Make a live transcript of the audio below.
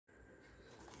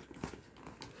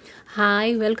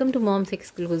Hi, welcome to Mom's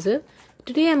Exclusive.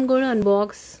 Today I'm going to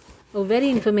unbox a very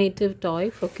informative toy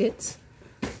for kids.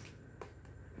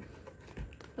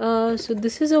 So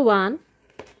this is a one.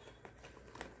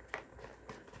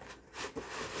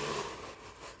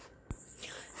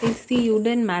 It's the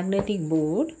wooden magnetic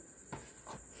board.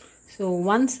 So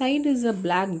one side is a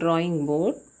black drawing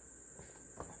board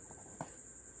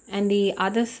and the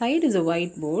other side is a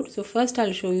white board. So first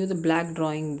I'll show you the black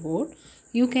drawing board.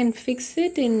 You can fix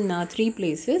it in 3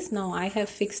 places. Now I have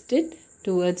fixed it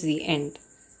towards the end.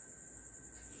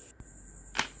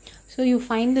 So you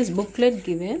find this booklet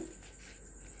given.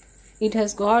 It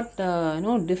has got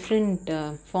different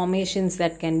formations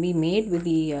that can be made with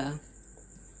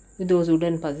those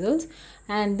wooden puzzles,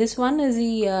 and this one is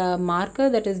the marker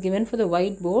that is given for the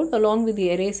whiteboard along with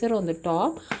the eraser on the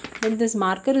top. But this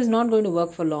marker is not going to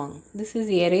work for long. This is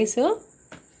the eraser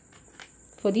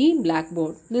for the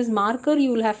blackboard. This marker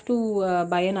you will have to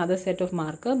buy another set of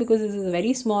marker because this is a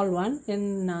very small one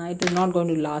and it is not going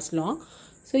to last long.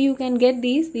 So you can get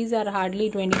these are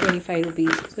hardly 20-25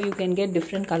 rupees. So you can get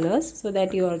different colors so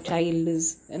that your child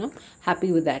is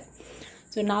happy with that.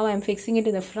 So now I am fixing it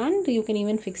in the front. You can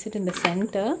even fix it in the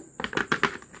center.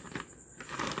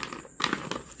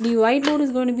 The whiteboard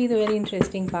is going to be the very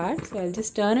interesting part. So I'll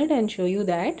just turn it and show you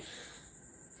that.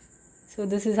 So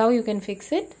this is how you can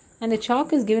fix it. And the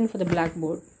chalk is given for the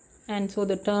blackboard. And so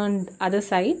the turned other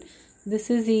side. This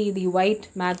is the white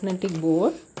magnetic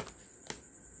board,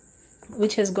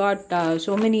 which has got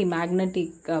so many magnetic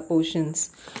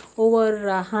portions. Over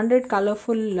 100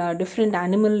 colorful different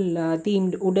animal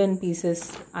themed wooden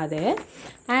pieces are there,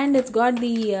 and it's got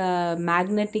the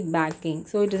magnetic backing.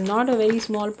 So it is not a very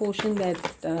small portion that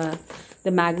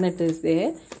the magnet is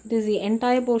there. It is the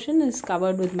entire portion is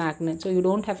covered with magnet, so you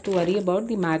don't have to worry about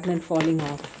the magnet falling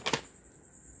off.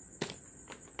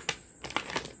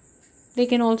 They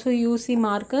can also use the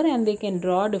marker and they can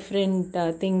draw different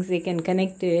things. They can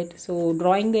connect it. So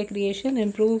drawing their creation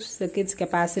improves the kids'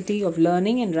 capacity of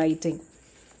learning and writing.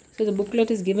 So the booklet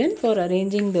is given for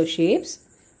arranging the shapes.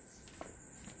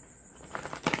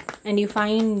 And you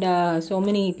find so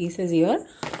many pieces here.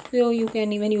 So you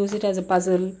can even use it as a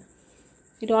puzzle.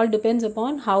 It all depends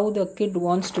upon how the kid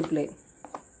wants to play.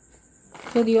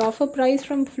 So the offer price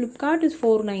from Flipkart is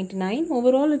 $4.99.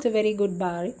 Overall, it's a very good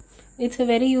buy. It's a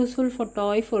very useful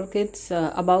toy for kids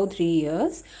above 3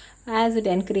 years, as it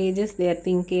encourages their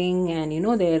thinking and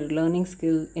their learning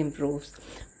skill improves.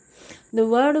 The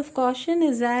word of caution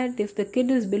is that if the kid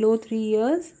is below 3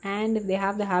 years and if they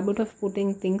have the habit of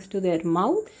putting things to their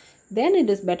mouth, then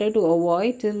it is better to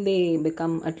avoid till they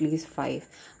become at least 5.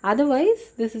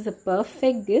 Otherwise, this is a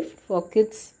perfect gift for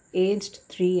kids aged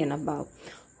 3 and above.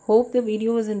 Hope the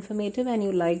video was informative and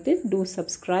you liked it. Do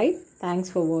subscribe. Thanks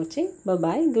for watching. Bye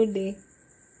bye. Good day.